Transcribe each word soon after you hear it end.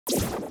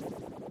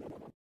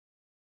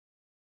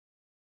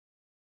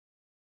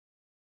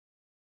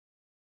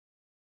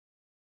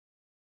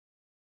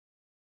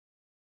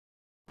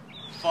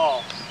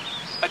fall,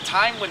 a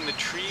time when the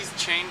trees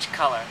change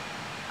color,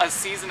 a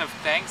season of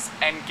thanks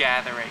and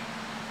gathering.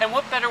 And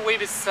what better way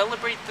to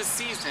celebrate the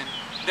season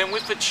than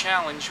with a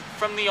challenge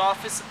from the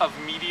office of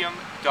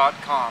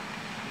Medium.com.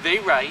 They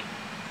write,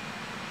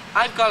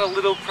 "I've got a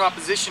little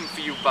proposition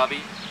for you,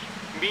 Bubby.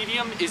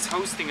 Medium is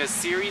hosting a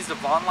series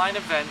of online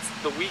events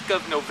the week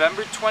of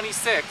November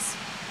 26th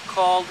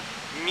called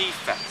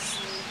MeFest.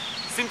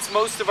 Since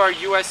most of our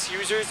US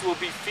users will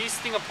be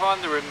feasting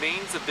upon the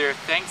remains of their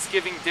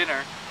Thanksgiving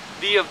dinner,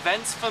 the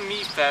events for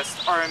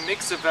MeFest are a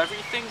mix of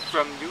everything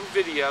from new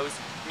videos,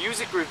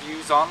 music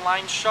reviews,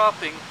 online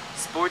shopping,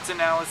 sports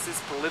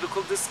analysis,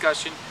 political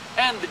discussion,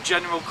 and the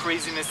general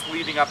craziness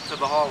leading up to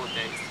the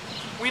holidays.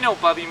 We know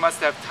Bubby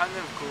must have tons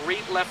of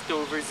great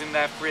leftovers in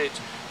that fridge,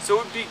 so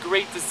it would be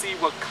great to see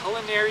what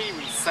culinary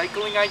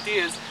recycling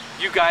ideas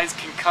you guys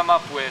can come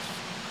up with.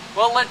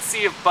 Well, let's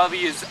see if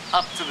Bubby is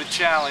up to the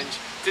challenge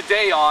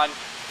today on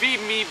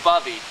Feed Me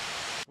Bubby."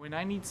 When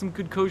I need some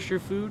good kosher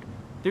food,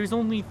 there's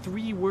only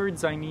 3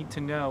 words I need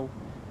to know.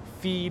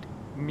 Feed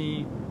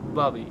me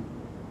Bubby.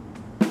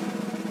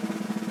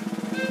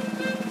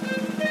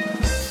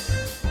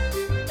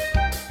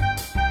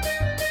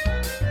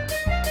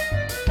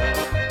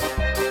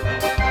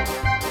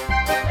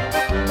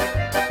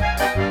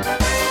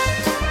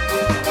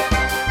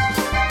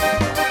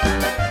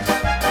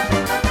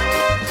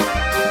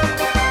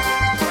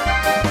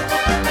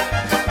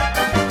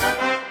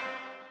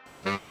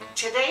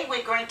 Today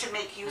we're going to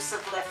make use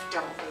of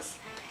leftovers.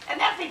 And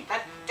Alvin,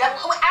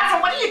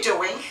 what are you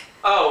doing?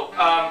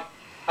 Hi,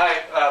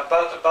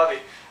 Bubby.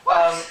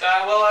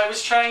 Well, I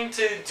was trying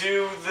to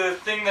do the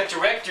thing that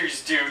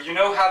directors do. You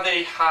know how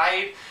they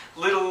hide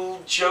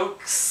little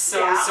jokes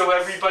so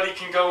everybody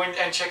can go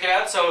and check it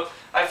out? So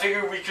I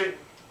figured we could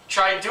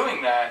try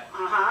doing that.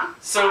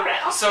 So,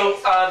 right,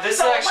 okay. This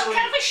so actually... what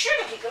kind of a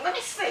shirt have you got? Let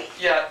me see.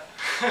 Yeah.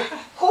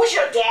 Who's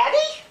your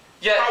daddy?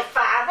 Yeah. My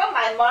father,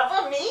 my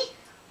mother, me?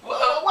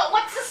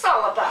 What's this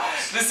all about?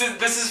 This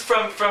is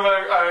from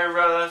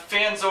our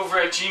fans over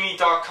at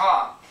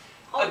Genie.com.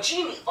 Oh,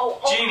 Genie.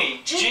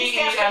 Genie.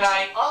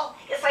 G-E-N-I. Oh,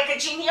 it's like a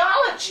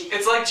genealogy.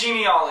 It's like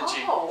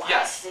genealogy. Oh,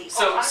 yes. I see.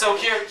 So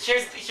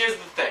here's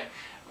the thing.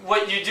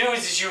 What you do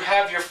is you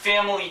have your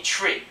family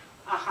tree.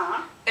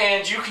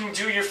 And you can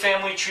do your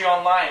family tree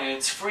online, and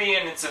it's free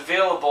and it's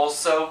available.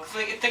 So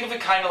think of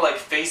it kind of like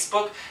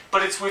Facebook,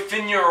 but it's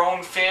within your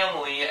own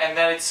family, and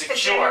then it's secure.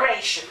 The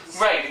generations.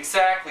 Right,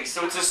 exactly.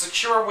 So it's a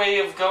secure way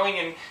of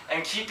going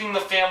and keeping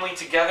the family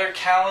together.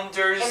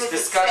 Calendars, and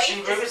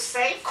discussion groups. Is it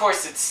safe? Of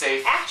course, it's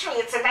safe. Actually,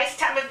 it's a nice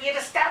time of year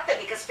to start there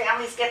because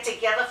families get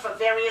together for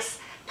various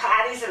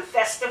parties and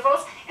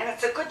festivals, and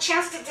it's a good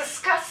chance to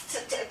discuss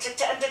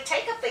to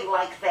undertake a thing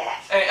like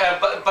that. Hey,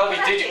 Bubby,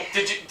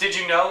 did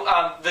you know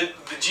the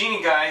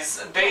Genie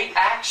guys, they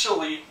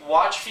actually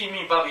watch Feed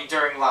Me Bubby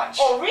during lunch?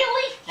 Oh,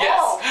 really? Yes.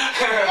 Oh,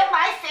 they're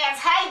my fans.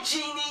 Hi,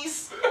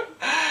 Genies.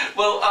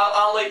 Well,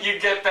 I'll let you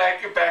get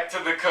back to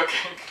the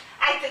cooking.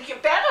 I think you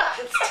better.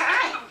 It's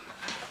time.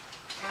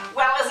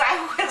 Well, as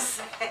I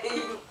was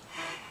saying,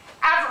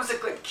 Avram's a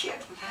good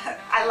kid.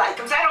 I like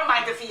him. So I don't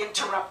mind if he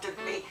interrupted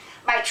me.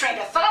 My train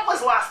of thought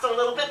was lost a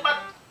little bit, but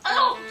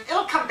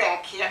it'll come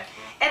back here.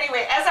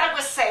 Anyway, as I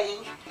was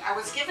saying, I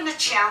was given a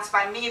chance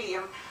by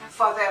Medium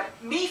for the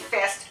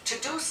MeFest to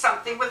do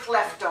something with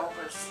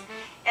leftovers.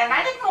 And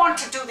I didn't want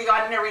to do the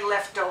ordinary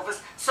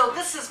leftovers, so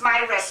this is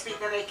my recipe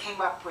that I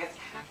came up with.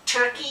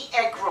 Turkey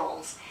egg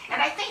rolls.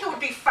 And I think it would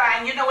be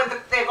fine, you know, when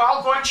they've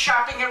all gone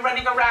shopping and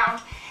running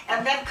around,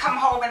 and then come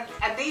home, and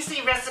an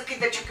easy recipe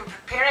that you can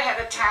prepare ahead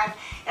of time,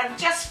 and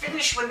just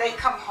finish when they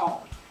come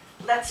home.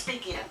 Let's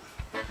begin.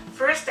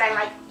 First,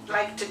 I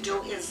like to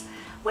do is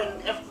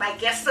if my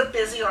guests are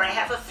busy or I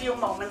have a few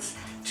moments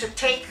to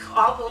take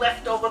all the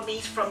leftover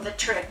meat from the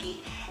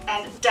turkey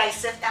and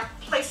dice it and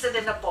place it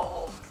in a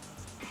bowl.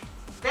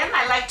 Then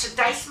I like to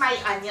dice my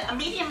onion, a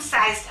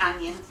medium-sized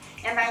onion,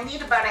 and I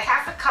need about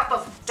 1/2 cup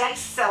of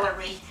diced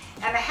celery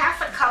and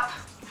 1/2 cup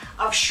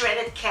of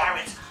shredded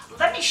carrots.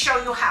 Let me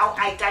show you how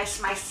I dice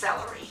my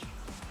celery.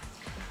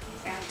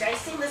 And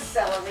dicing the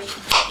celery,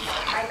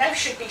 my knife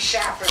should be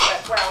sharper,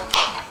 but well,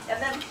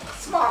 and then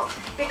small,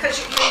 because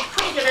you're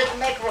putting it in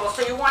an egg roll,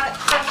 so you want it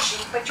crunchy,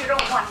 but you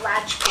don't want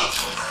large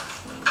pieces.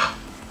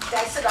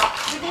 Dice it up.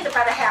 You need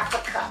about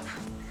 1/2 cup.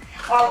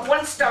 Or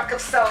 1 stalk of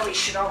celery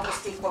should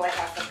almost equal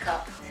 1/2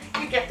 cup.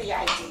 You get the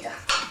idea.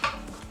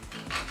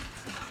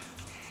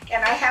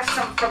 And I have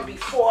some from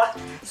before,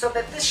 so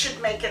that this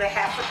should make it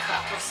 1/2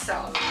 cup of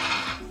celery.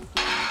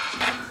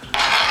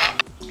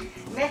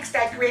 Next,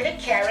 I grate a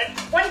carrot,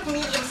 1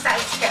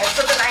 medium-sized carrot,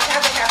 so that I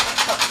have 1/2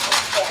 cup of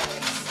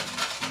carrots.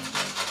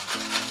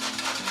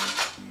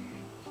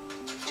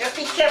 Just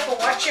be careful,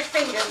 watch your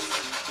fingers.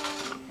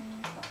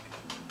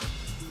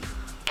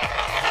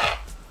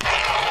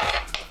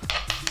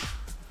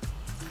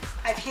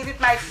 I've heated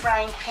my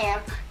frying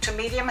pan to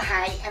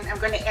medium-high, and I'm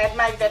going to add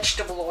my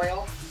vegetable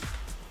oil.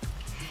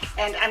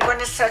 And I'm going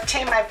to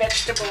saute my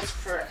vegetables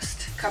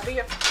first. Cover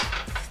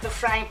the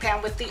frying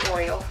pan with the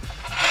oil.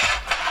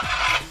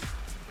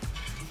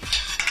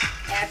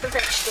 Add the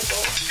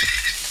vegetables.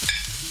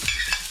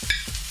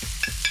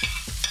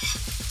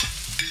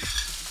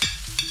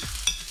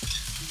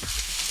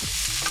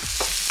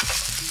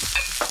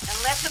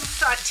 let them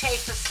saute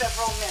for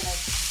several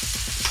minutes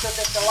so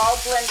that they'll all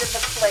blend in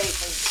the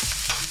flavors.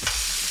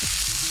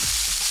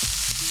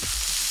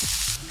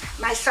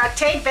 My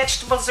sauteed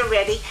vegetables are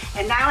ready,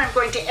 and now I'm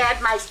going to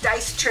add my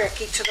diced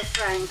turkey to the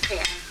frying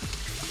pan.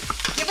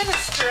 Give it a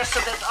stir so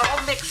that it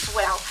all mix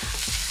well,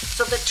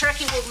 so the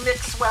turkey will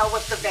mix well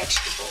with the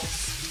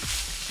vegetables.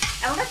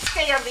 And let's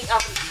stay on the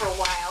oven for a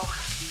while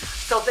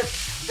so that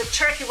the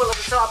turkey will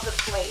absorb the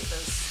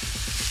flavors.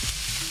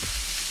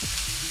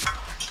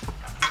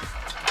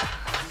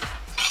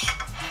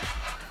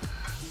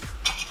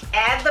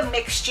 Add the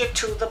mixture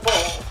to the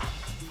bowl.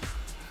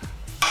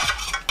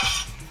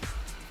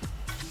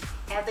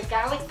 Add the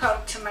garlic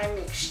powder to my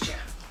mixture.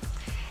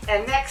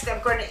 And next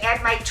I'm going to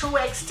add my 2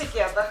 eggs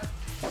together,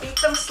 beat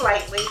them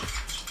slightly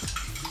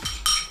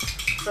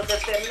so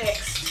that they're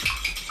mixed.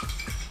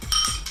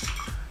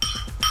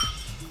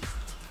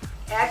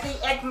 Add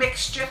the egg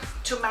mixture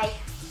to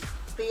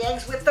the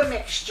eggs with the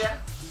mixture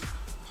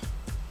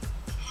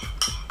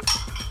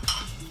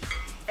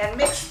and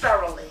mix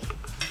thoroughly.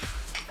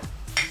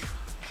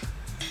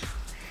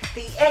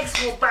 The eggs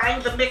will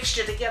bind the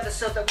mixture together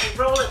so that we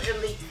roll it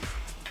in the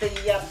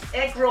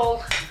egg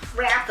roll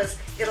wrappers,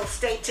 it'll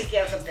stay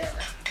together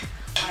better.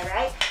 All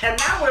right, and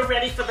now we're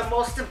ready for the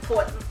most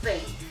important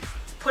thing,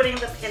 putting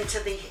them into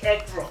the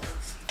egg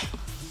rolls.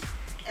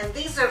 And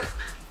these are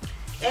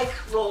egg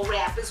roll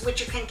wrappers, which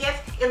you can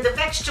get in the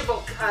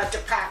vegetable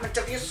department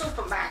of your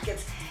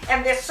supermarkets.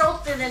 And they're so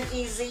thin and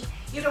easy,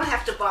 you don't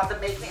have to bother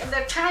making them. And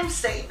they're time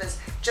savers.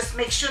 Just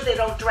make sure they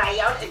don't dry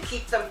out and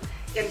keep them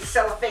in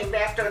cellophane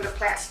wrapped or in a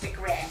plastic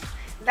wrap.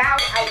 Now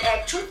I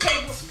add 2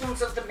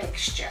 tablespoons of the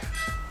mixture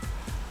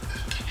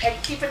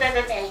and keep it at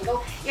an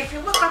angle. If you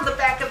look on the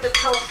back of the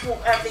tofu,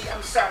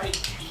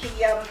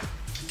 the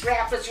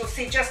wrappers, you'll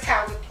see just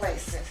how to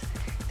place it.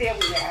 There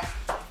we are.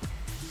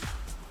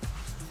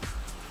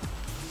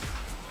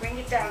 Bring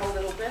it down a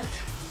little bit.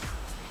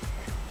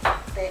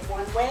 Then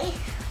one way,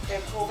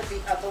 then over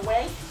the other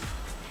way,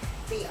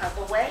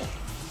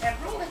 and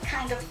roll it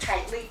kind of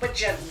tightly but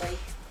gently.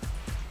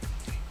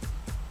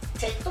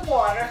 Take the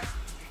water,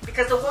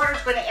 because the water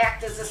is going to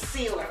act as a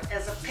sealer,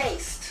 as a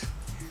paste,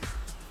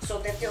 so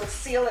that it'll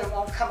seal and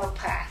won't come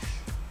apart.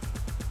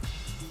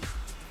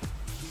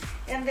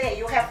 And there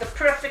you have the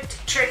perfect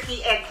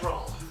turkey egg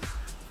roll.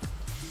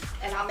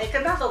 And I'll make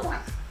another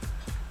one.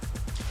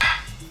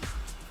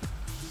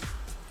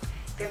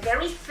 They're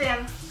very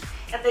thin,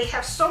 and they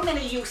have so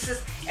many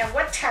uses, and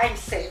what time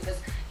savers.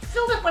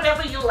 Fill it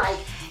whatever you like,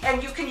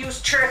 and you can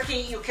use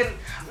turkey, you can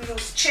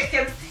use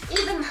chicken,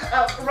 even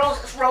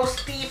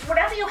roast beef,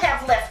 whatever you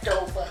have left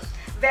over.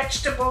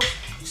 Vegetables.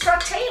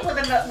 Saute it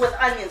with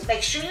onions.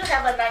 Make sure you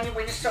have an onion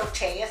when you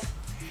saute it.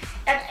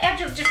 And add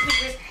your different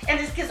ingredients, and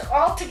it gives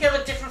all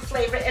together different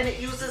flavor, and it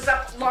uses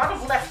up a lot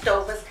of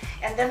leftovers.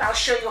 And then I'll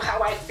show you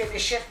how I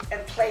finish it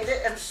and plate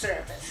it and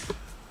serve it.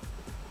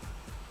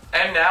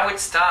 And now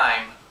it's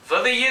time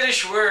for the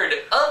Yiddish word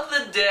of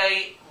the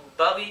day.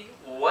 Bubby,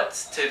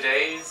 what's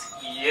today's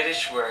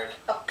Yiddish word?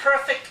 A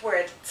perfect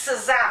word,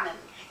 zusammen.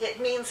 It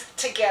means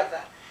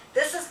together.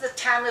 This is the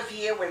time of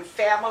year when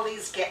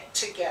families get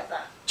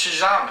together.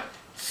 Zusammen.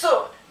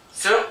 Zu.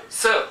 Zu.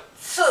 Zu.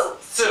 Zu.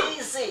 Zu.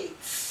 T-Z.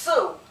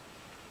 Zu.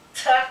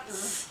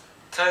 Tuz.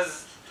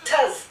 Tuz.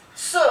 Tuz.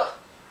 Zu.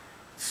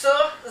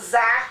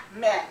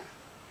 Zusammen.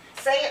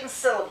 Say it in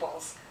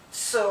syllables.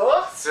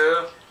 Zu.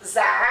 Zu.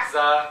 Za.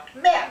 Za.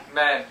 Men.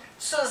 Men.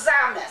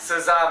 Zusammen.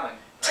 Zusammen.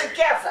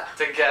 Together.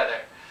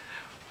 Together.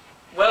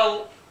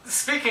 Well,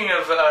 speaking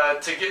of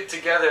to get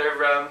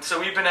together, so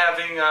we've been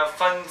having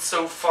fun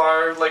so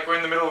far. Like, we're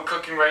in the middle of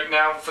cooking right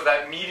now for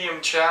that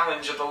medium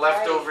challenge, or the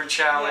leftover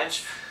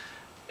challenge.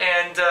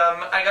 Yes. And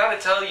I gotta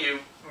tell you,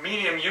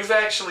 medium, you've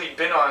actually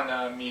been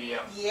on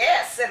medium.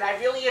 Yes, and I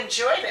really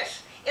enjoyed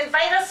it.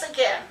 Invite us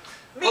again.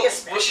 Me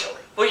especially.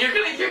 Well, you're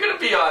gonna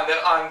be on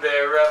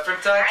there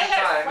from time to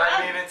time. Fun.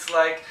 I mean, it's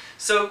like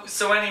so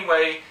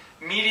anyway.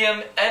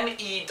 Medium,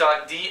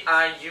 medium.com.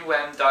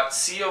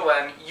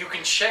 You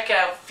can check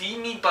out Feed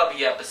Me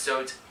Bubby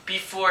episodes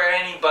before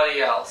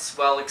anybody else.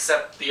 Well,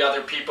 except the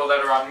other people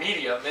that are on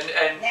Medium.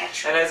 And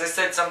as I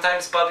said,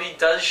 sometimes Bubby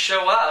does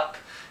show up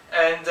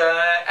and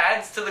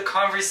adds to the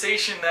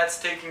conversation that's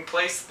taking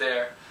place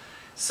there.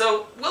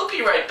 So we'll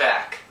be right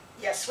back.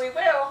 Yes, we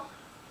will.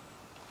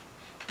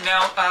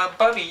 Now,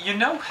 Bubby, you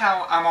know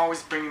how I'm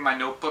always bringing my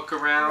notebook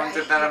around,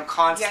 and that I'm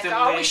constantly... You're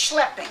always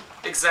schlepping.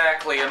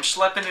 Exactly. I'm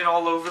schlepping it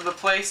all over the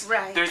place.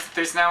 Right.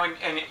 There's now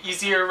an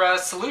easier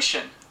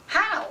solution.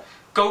 How?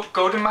 Go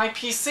to my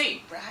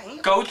PC.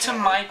 Right. Go to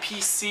my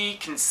PC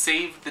can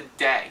save the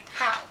day.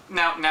 How?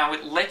 Now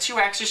it lets you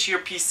access your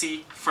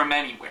PC from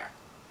anywhere.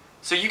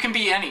 So you can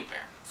be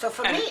anywhere. So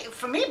for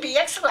me it'd be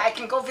excellent. I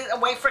can go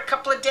away for a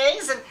couple of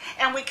days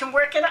and we can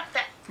work it up.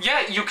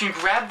 Yeah, you can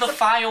grab the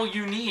file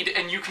you need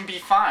and you can be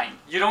fine.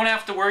 You don't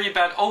have to worry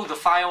about, oh, the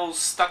file's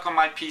stuck on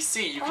my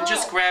PC. You can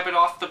just grab it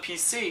off the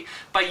PC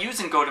by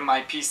using Go to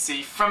My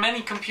PC from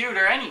any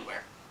computer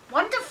anywhere.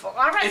 Wonderful.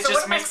 All right. It So what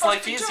just am I makes supposed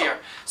life to do? easier.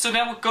 So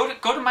now go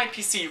to My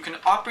PC. You can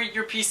operate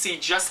your PC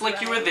just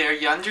like you were Right. there.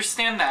 You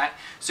understand that.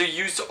 So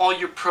use all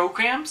your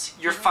programs,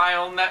 your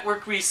file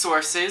network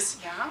resources,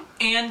 Yeah.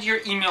 and your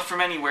email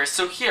from anywhere.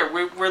 So here,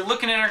 we're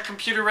looking at our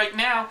computer right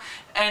now,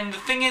 and the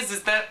thing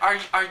is that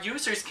our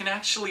users can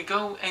actually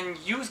go and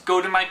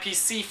Go to My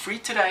PC free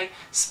today,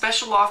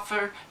 special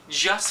offer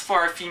just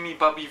for our Femi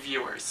Bubby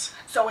viewers.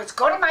 So it's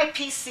go to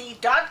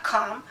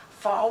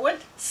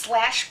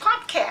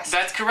mypc.com/podcast.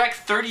 That's correct.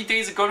 30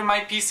 days of Go to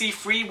My PC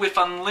free with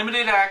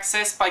unlimited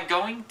access by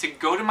going to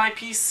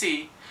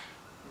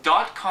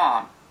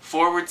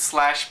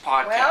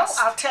gotomypc.com/podcast. Well,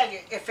 I'll tell you,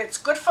 if it's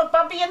good for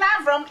Bubby and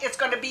Avram, it's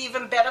going to be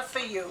even better for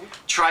you.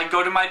 Try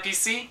Go to My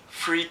PC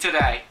free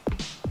today.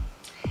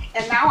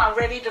 And now I'm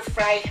ready to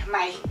fry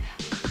my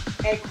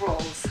egg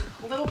rolls.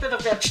 A little bit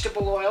of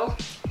vegetable oil,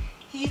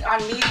 heat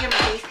on medium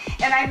heat.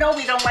 And I know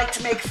we don't like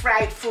to make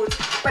fried foods,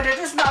 but it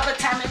isn't all the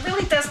time. It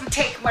really doesn't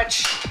take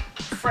much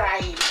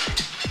frying.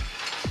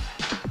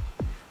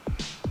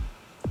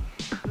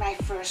 My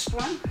first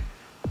one.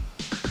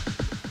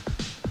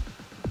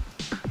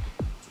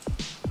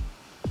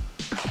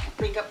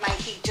 Bring up my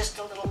heat just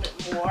a little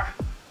bit more.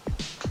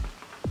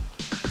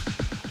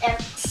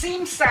 And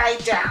seam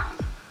side down.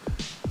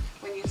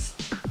 When you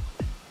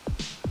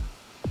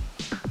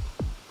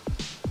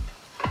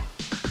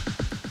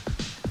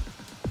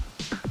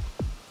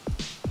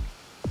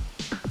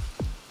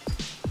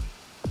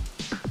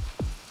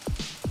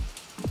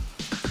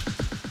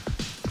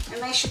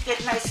and they should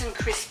get nice and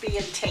crispy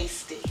and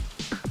tasty.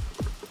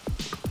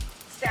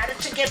 Started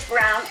to get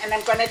brown, and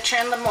I'm going to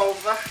turn them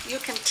over. You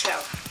can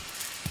tell.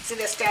 See,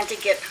 they're starting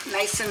to get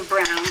nice and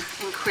brown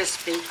and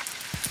crispy.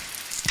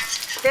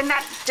 They're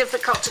not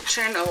difficult to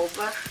turn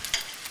over.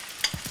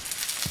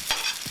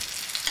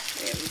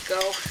 There we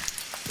go.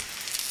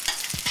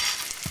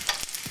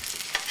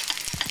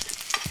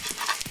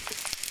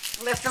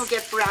 Let them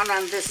get brown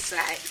on this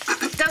side.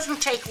 It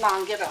doesn't take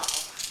long at all.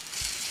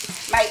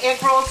 My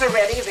egg rolls are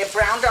ready. They're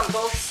browned on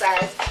both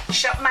sides.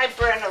 Shut my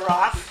burner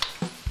off.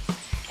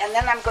 And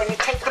then I'm going to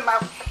take them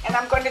out and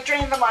I'm going to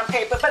drain them on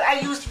paper, but I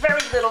used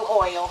very little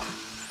oil.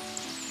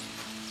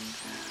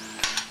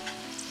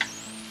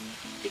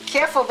 Be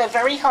careful, they're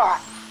very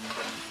hot.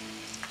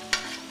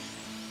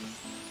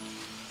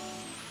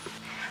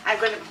 I'm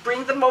going to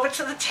bring them over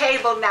to the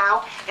table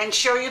now and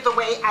show you the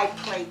way I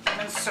plate them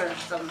and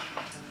serve them.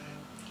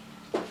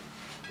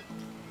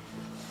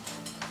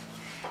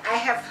 I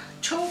have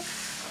two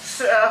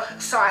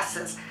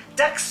sauces.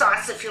 Duck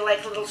sauce, if you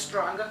like a little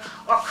stronger,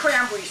 or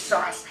cranberry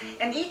sauce.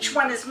 And each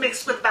one is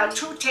mixed with about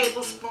 2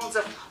 tablespoons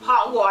of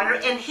hot water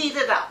and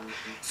heated up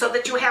so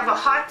that you have a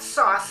hot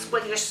sauce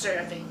when you're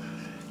serving.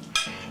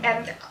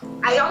 And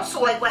I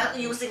also like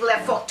using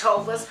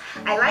leftovers.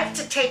 I like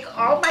to take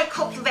all my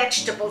cooked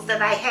vegetables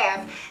that I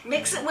have,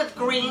 mix it with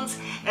greens,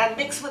 and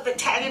mix with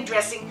Italian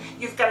dressing.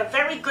 You've got a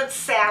very good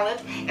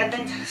salad, and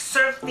then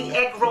serve the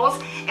egg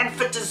rolls. And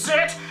for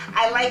dessert,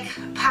 I like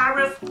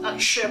Pareve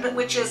sherbet,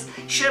 which is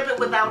sherbet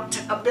without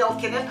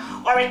milk in it,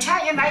 or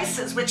Italian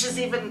ices, which is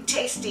even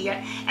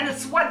tastier. And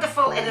it's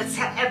wonderful,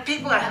 and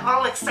people are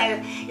all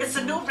excited. It's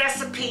a new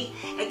recipe.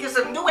 It gives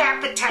them new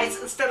appetites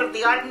instead of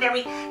the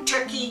ordinary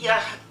turkey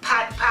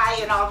pot pie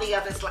and all the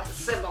others like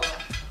similar.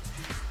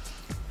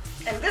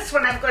 And this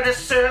one I'm going to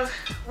serve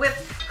with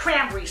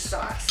cranberry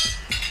sauce.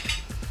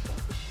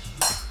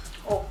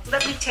 Oh,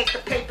 let me take the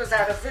papers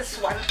out of this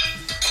one.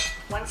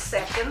 1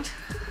 second.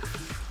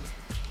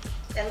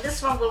 And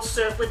this one we'll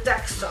serve with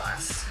duck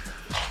sauce.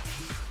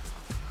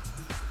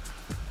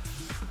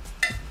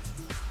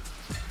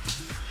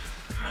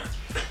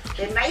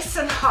 They're nice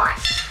and hot.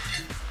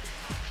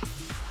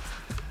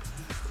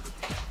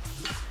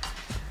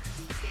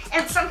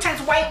 And sometimes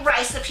white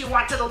rice if you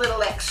wanted a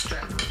little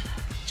extra.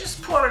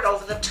 Just pour it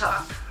over the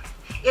top.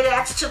 It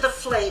adds to the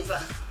flavor,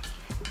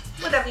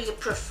 whatever you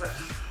prefer.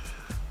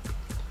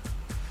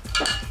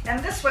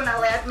 And this one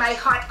I'll add my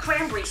hot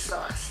cranberry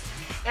sauce.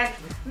 And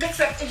mix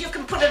it, you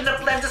can put it in a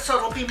blender so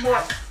it'll be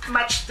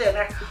much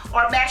thinner,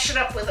 or mash it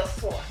up with a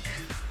fork.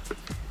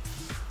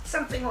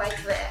 Something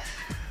like that.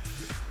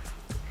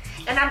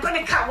 And I'm going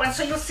to cut one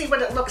so you'll see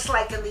what it looks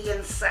like in the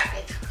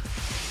inside.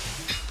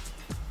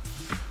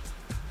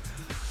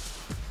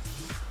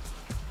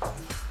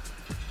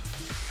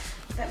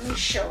 Let me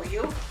show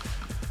you.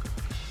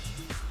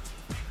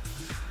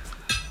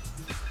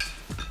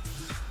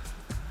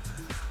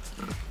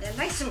 They're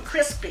nice and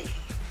crispy.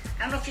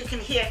 I don't know if you can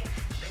hear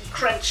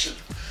crunchy.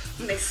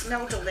 And they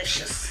smell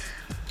delicious.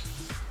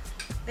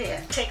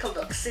 There, take a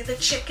look. See the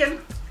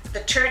chicken,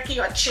 the turkey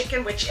or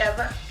chicken,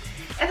 whichever.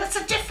 And it's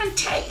a different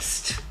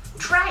taste.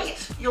 Try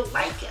it. You'll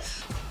like it.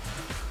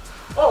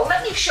 Oh,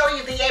 let me show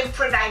you the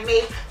apron I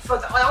made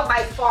for all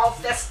my fall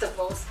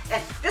festivals.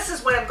 And this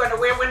is what I'm going to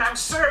wear when I'm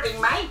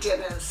serving my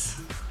dinners.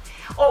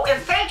 Oh,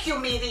 and thank you,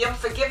 Medium,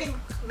 for giving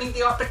me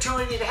the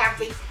opportunity to have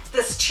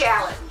this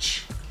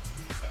challenge.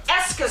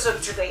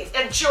 Eskazum today.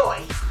 Enjoy.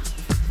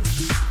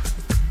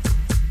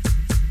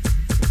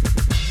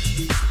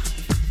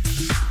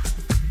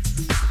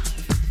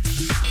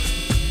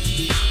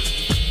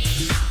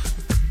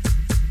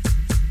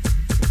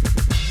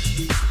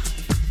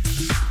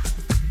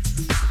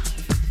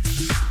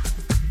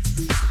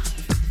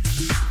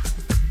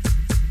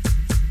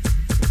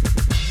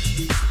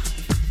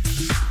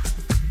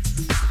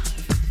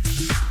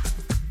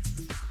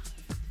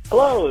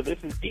 Hello,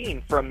 this is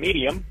Dean from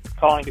Medium,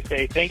 calling to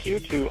say thank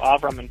you to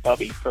Avram and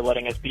Bubby for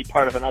letting us be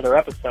part of another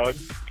episode.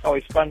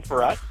 Always fun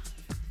for us.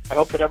 I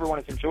hope that everyone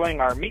is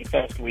enjoying our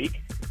Meatfest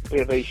week. We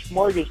have a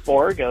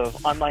smorgasbord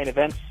of online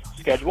events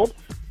scheduled.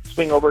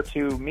 Swing over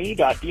to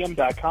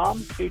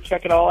me.dm.com to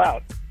check it all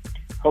out.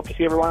 Hope to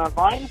see everyone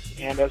online,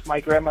 and as my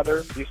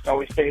grandmother used to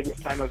always say this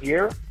time of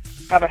year,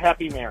 have a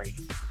happy Mary.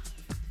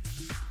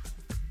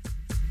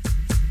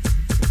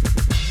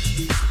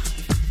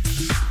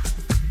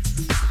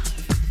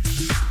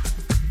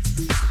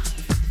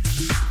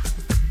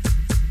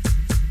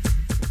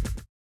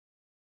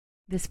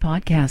 This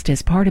podcast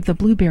is part of the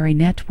Blueberry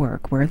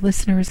Network, where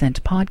listeners and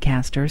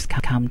podcasters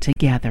come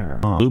together.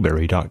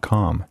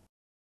 Blueberry.com